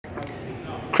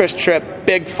Chris Tripp,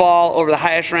 big fall over the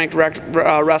highest ranked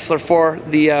wrestler for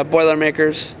the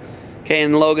Boilermakers. Okay,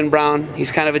 and Logan Brown,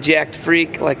 he's kind of a jacked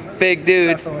freak, like big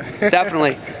dude. Definitely.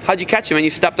 Definitely. How'd you catch him? And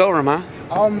you stepped over him,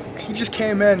 huh? He just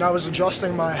came in. I was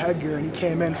adjusting my headgear, and he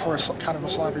came in for kind of a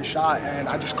sloppy shot, and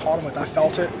I just caught him with it. I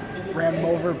felt it, ran him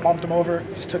over, bumped him over,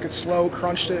 just took it slow,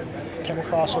 crunched it, came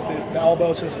across with the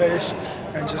elbow to the face,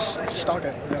 and just stuck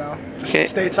it. You know, just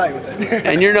stay tight with it.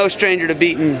 And you're no stranger to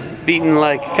beating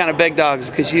like kind of big dogs,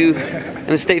 because you in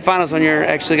the state finals when you're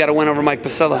actually got a win over Mike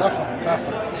Pasilla.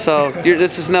 Definitely. So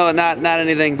this is not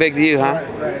anything big to you, huh?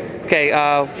 Right.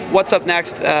 Okay, what's up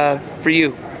next for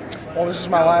you? Well, this is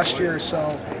my last year, so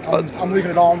I'm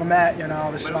leaving it all on the mat. You know,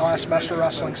 this is my last semester of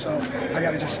wrestling, so I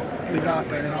got to just leave it out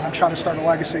there. You know, I'm trying to start a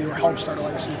legacy, or help start a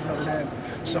legacy for Notre Dame.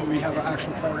 So we have an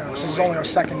actual program. This is only our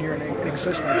second year in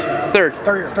existence. You know?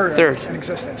 Third in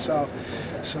existence. So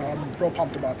I'm real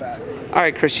pumped about that. All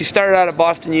right, Chris, you started out at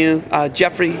Boston U.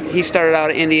 Jeffrey, he started out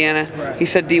at Indiana. Right. He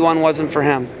said D1 wasn't for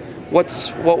him. What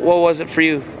was it for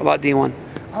you about D1?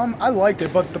 I liked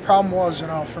it, but the problem was, you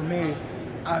know, for me,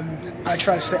 I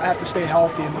have to stay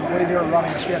healthy, and the way they were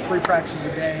running us, we had 3 practices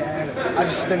a day, and I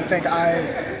just didn't think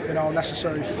I, you know,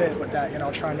 necessarily fit with that. You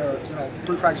know, trying to,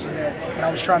 3 practices a day, and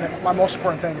I was trying to. My most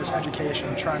important thing is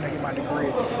education, trying to get my degree,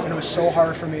 and it was so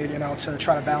hard for me, you know, to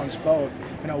try to balance both.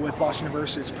 You know, with Boston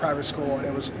University, it's a private school,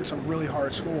 and it's a really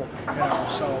hard school. You know,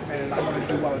 so and I wanted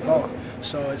to do well at both.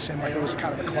 So it seemed like it was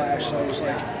kind of a clash. So it was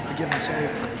like a give and take.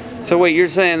 So wait, you're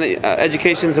saying that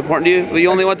education is important to you? Well, you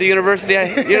only went to university,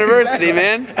 Exactly.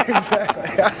 Man.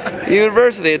 Exactly.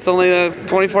 University. It's only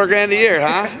 24 grand a year,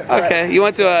 huh? Okay. Right. You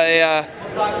went to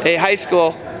a high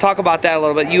school. Talk about that a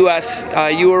little bit.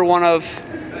 U.S. You were one of.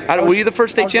 Were you the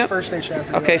first state champ? I was the first state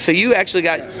champ. Okay, so you actually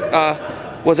got.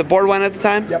 Was it Boardwine at the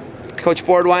time? Yep. Coach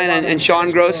Boardwine and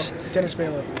Sean Gross. Dennis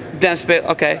Baylor.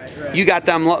 Okay. Right. You got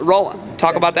them rolling.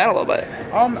 Talk about that a little bit.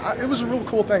 It was a real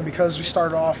cool thing because we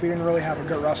started off, we didn't really have a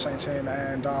good wrestling team,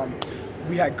 and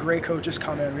we had great coaches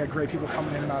come in, we had great people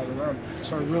coming in and out of the room,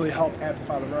 so it really helped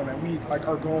amplify the room. And we, like,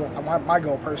 our goal, my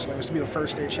goal personally, was to be the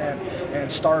first state champ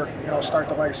and start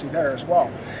the legacy there as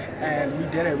well. And we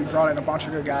did it. We brought in a bunch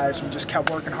of good guys. We just kept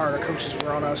working hard. Our coaches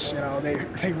were on us. You know,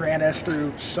 they ran us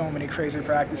through so many crazy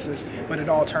practices, but it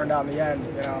all turned out in the end.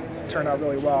 You know, turned out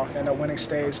really well. And the winning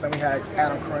states. Then we had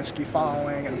Adam Korinsky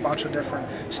following, and a bunch of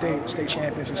different state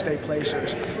champions and state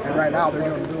placers. And right now they're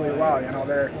doing really well. You know,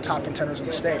 they're top contenders in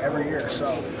the state every year.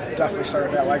 So definitely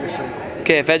started that legacy.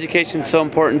 Okay, if education is so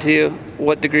important to you,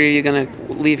 what degree are you going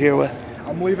to leave here with?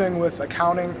 I'm leaving with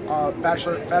accounting,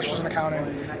 bachelor's in accounting,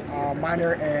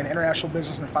 minor in international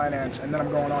business and finance, and then I'm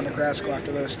going on to grad school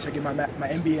after this to get my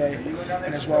MBA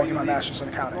and as well get my master's in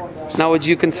accounting. Now, would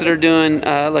you consider doing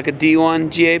like a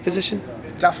D1 GA position?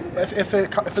 Definitely.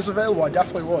 If it's available, I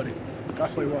definitely would.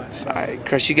 Definitely would. So. All right,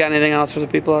 Chris, you got anything else for the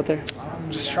people out there?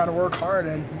 I'm just trying to work hard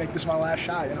and make this my last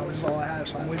shot. You know, this is all I have,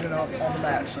 so I'm leaving it up on the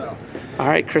mat. So. All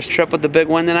right, Chris Tripp with the big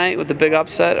win tonight, with the big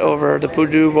upset over the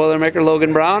Purdue Boilermaker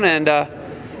Logan Brown, and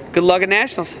good luck at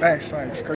Nationals. Thanks.